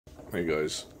Hey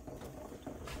guys,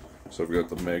 so I've got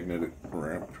the magnetic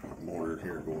ramp motor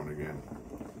here going again.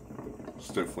 It's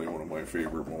definitely one of my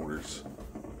favorite motors.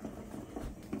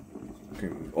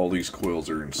 All these coils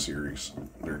are in series.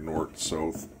 They're north,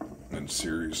 south, and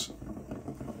series.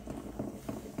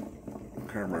 I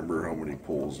can't remember how many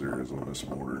poles there is on this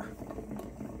motor.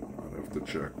 I'd have to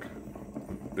check.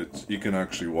 You can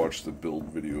actually watch the build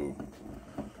video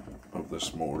of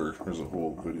this motor. There's a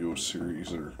whole video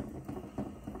series of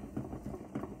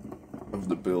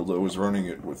the build. I was running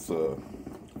it with a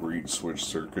reed switch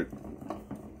circuit,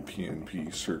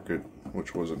 PNP circuit,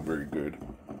 which wasn't very good.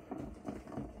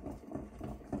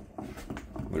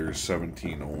 There's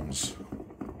 17 ohms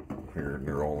here, and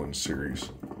they're all in series.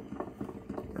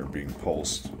 They're being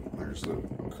pulsed. There's the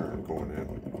current going in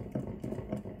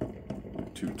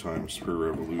 2 times per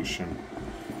revolution.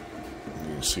 And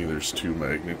you can see there's 2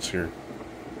 magnets here.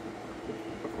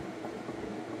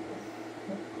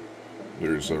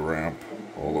 There's a ramp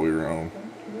all the way around.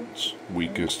 It's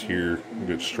weakest here. It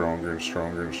gets stronger and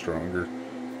stronger and stronger.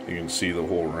 You can see the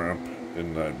whole ramp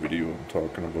in that video I'm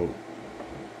talking about.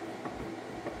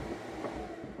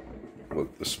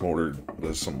 But this motor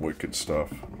does some wicked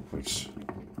stuff. I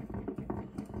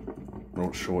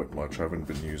don't show it much. I haven't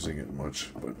been using it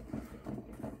much, but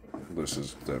this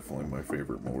is definitely my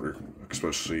favorite motor,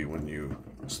 especially when you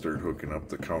start hooking up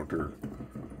the counter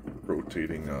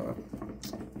rotating.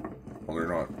 Well, they're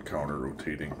not counter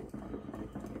rotating.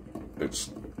 It's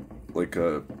like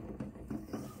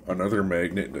another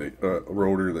magnet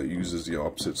rotor that uses the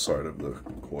opposite side of the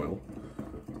coil,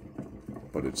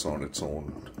 but it's on its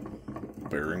own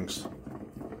bearings,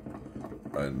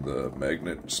 and the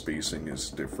magnet spacing is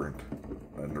different,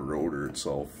 and the rotor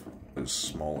itself is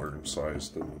smaller in size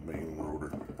than the main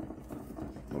rotor,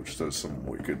 which does some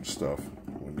wicked stuff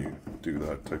when you do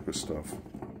that type of stuff.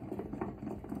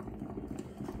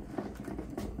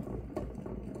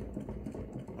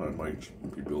 I might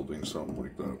be building something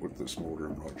like that with this motor,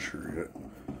 I'm not sure yet,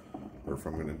 or if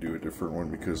I'm going to do a different one,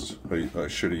 because I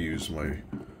should have used my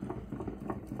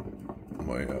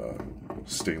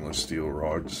stainless steel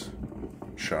rods,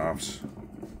 shafts,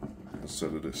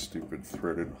 instead of this stupid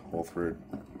threaded hall thread.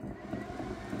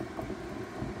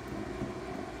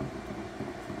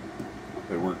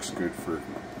 It works good for,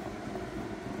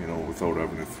 you know, without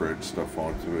having to thread stuff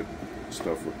onto it,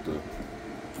 stuff with the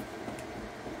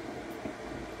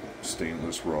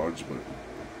stainless rods, but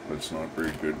it's not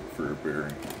very good for a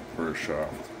bearing or a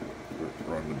shaft to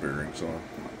run the bearings on,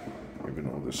 even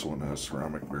though this one has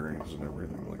ceramic bearings and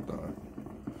everything like that.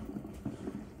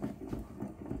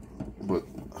 But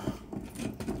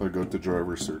I got the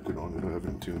driver circuit on it. I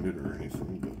haven't tuned it or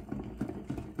anything, but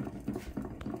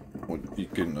what you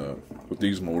can with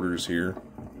these motors here,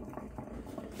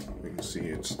 you can see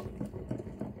it's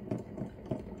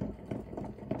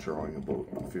drawing about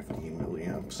 15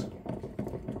 milliamps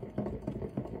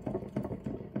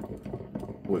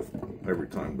with every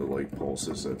time the light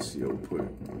pulses. That's the output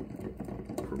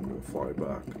from the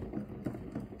flyback,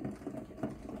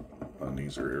 and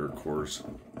these are air cores.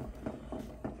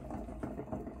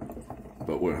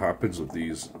 But what happens with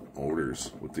these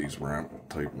motors, with these ramp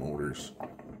type motors,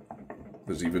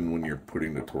 is even when you're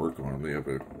putting the torque on them, they have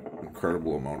an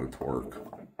incredible amount of torque.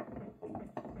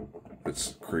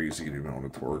 It's crazy the amount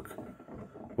of torque.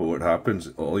 But what happens,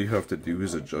 all you have to do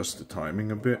is adjust the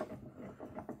timing a bit,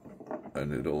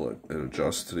 and it'll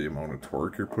adjust to the amount of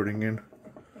torque you're putting in.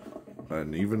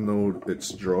 And even though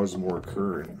it draws more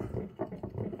current,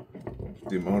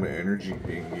 the amount of energy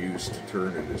being used to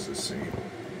turn it is the same,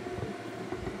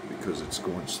 because it's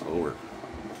going slower.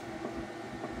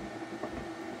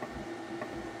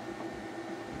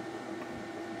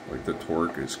 Like, the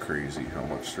torque is crazy, how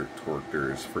much torque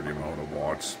there is for the amount of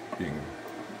watts being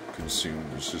consumed.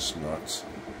 It's just nuts.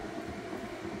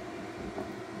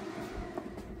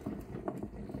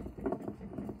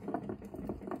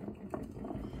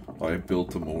 I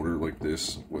built a motor like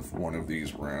this with one of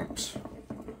these ramps,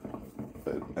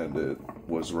 and it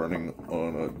was running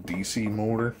on a DC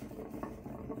motor.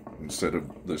 Instead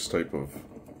of this type of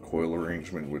coil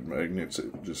arrangement with magnets,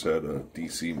 it just had a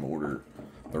DC motor.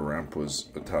 The ramp was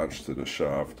attached to the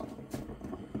shaft,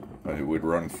 and it would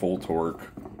run full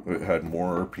torque. It had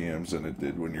more RPMs than it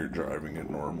did when you're driving it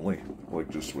normally, like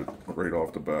just with right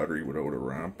off the battery without a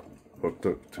ramp hooked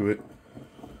up to it.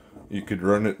 You could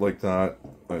run it like that,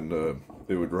 and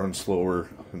it would run slower,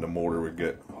 and the motor would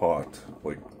get hot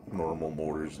like normal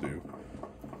motors do.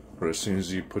 But as soon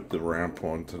as you put the ramp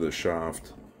onto the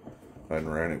shaft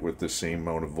and ran it with the same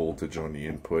amount of voltage on the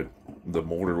input, the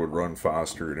motor would run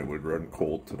faster and it would run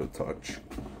cold to the touch.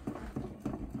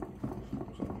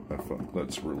 So I found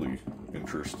that's really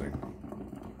interesting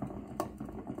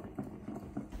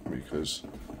because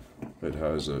it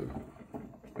has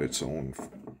its own.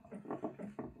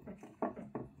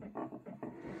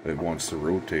 It wants to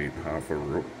rotate half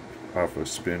a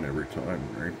spin every time,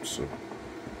 right? So,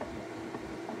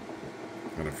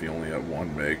 and if you only have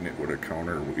one magnet with a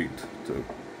counterweight to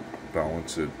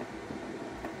balance it,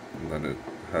 and then it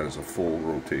has a full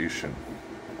rotation,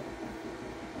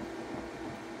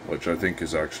 which I think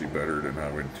is actually better than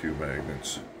having two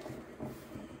magnets.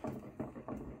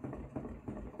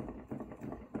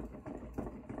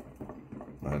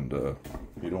 And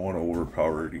you don't want to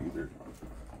overpower it either.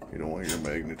 You don't want your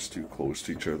magnets too close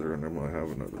to each other. And I'm going to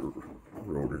have another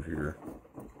rotor here.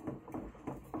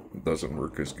 It doesn't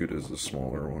work as good as the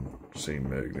smaller one. Same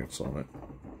magnets on it.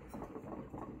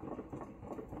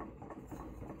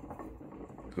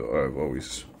 So I've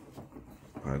always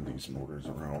had these motors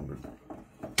around and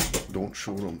don't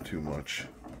show them too much.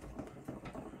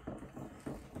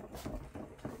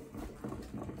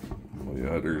 Well,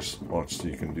 yeah, there's lots that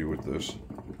you can do with this.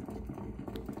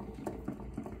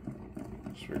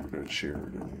 Just figured I'd share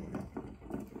it anyway.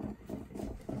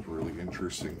 It's really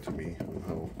interesting to me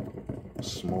how a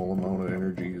small amount of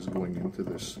energy is going into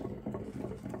this.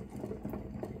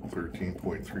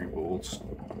 13.3 volts.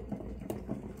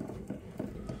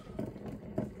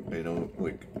 I know,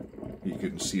 like, you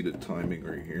can see the timing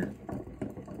right here.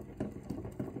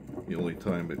 The only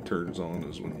time it turns on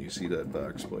is when you see that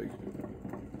back spike.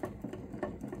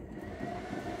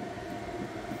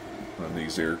 And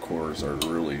these air cores are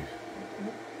really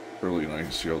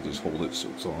nice. See, I'll just hold it so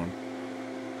it's on.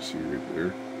 See right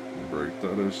there how bright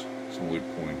that is? It's only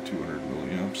 0.200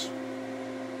 milliamps.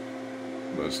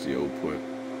 That's the output.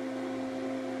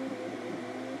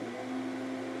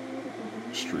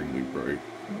 Extremely bright.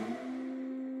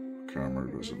 Camera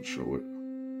doesn't show it.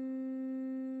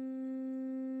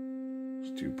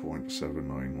 It's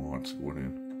 2.79 watts going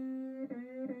in.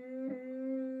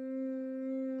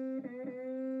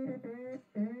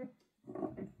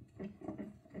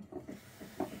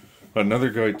 Another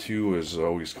guy too is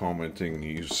always commenting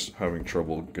he's having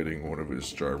trouble getting one of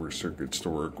his driver circuits to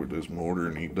work with his motor,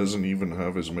 and he doesn't even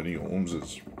have as many ohms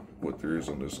as what there is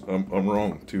on this. I'm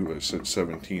wrong too. I said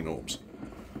 17 ohms.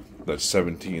 That's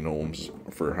 17 ohms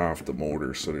for half the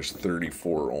motor, so there's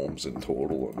 34 ohms in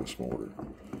total on this motor.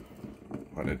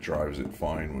 And it drives it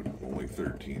fine with only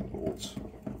 13 volts.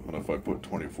 And if I put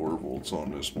 24 volts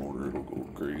on this motor, it'll go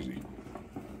crazy.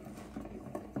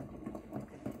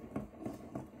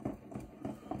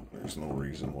 There's no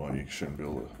reason why you shouldn't be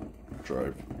able to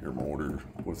drive your motor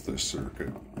with this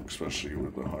circuit, especially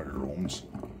with the higher ohms.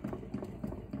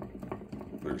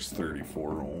 There's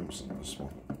 34 ohms in this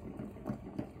one.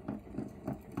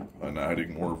 And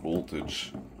adding more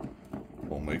voltage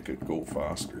will make it go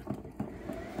faster.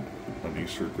 And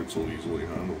these circuits will easily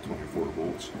handle 24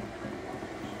 volts.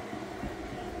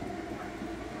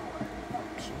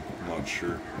 So, I'm not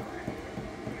sure.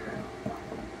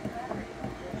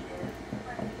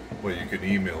 Well, you can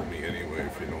email me anyway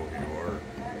if you know who you are.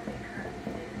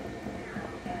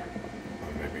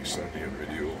 I'll maybe send you a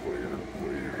video of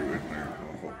what you're doing there.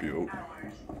 I'll help you out.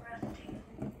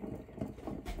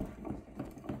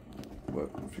 But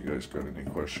if you guys got any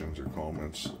questions or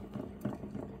comments,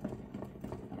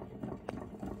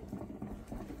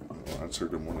 I'll answer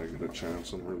them when I get a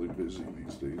chance. I'm really busy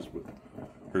these days, but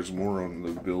there's more on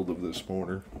the build of this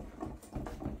motor.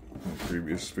 In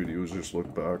previous videos, just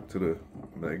look back to the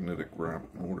magnetic ramp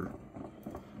motor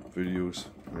videos.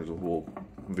 There's a whole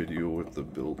video with the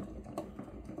build,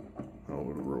 how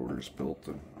the rotor's built,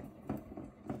 and I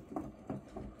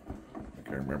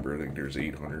can't remember. I think there's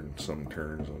 800 and some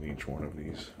turns on each one of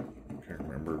these. I can't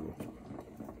remember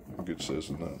what it says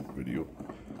in that video.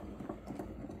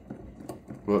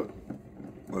 But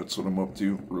that's what I'm up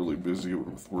to. Really busy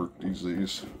with work these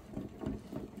days.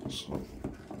 So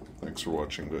thanks for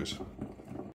watching, guys.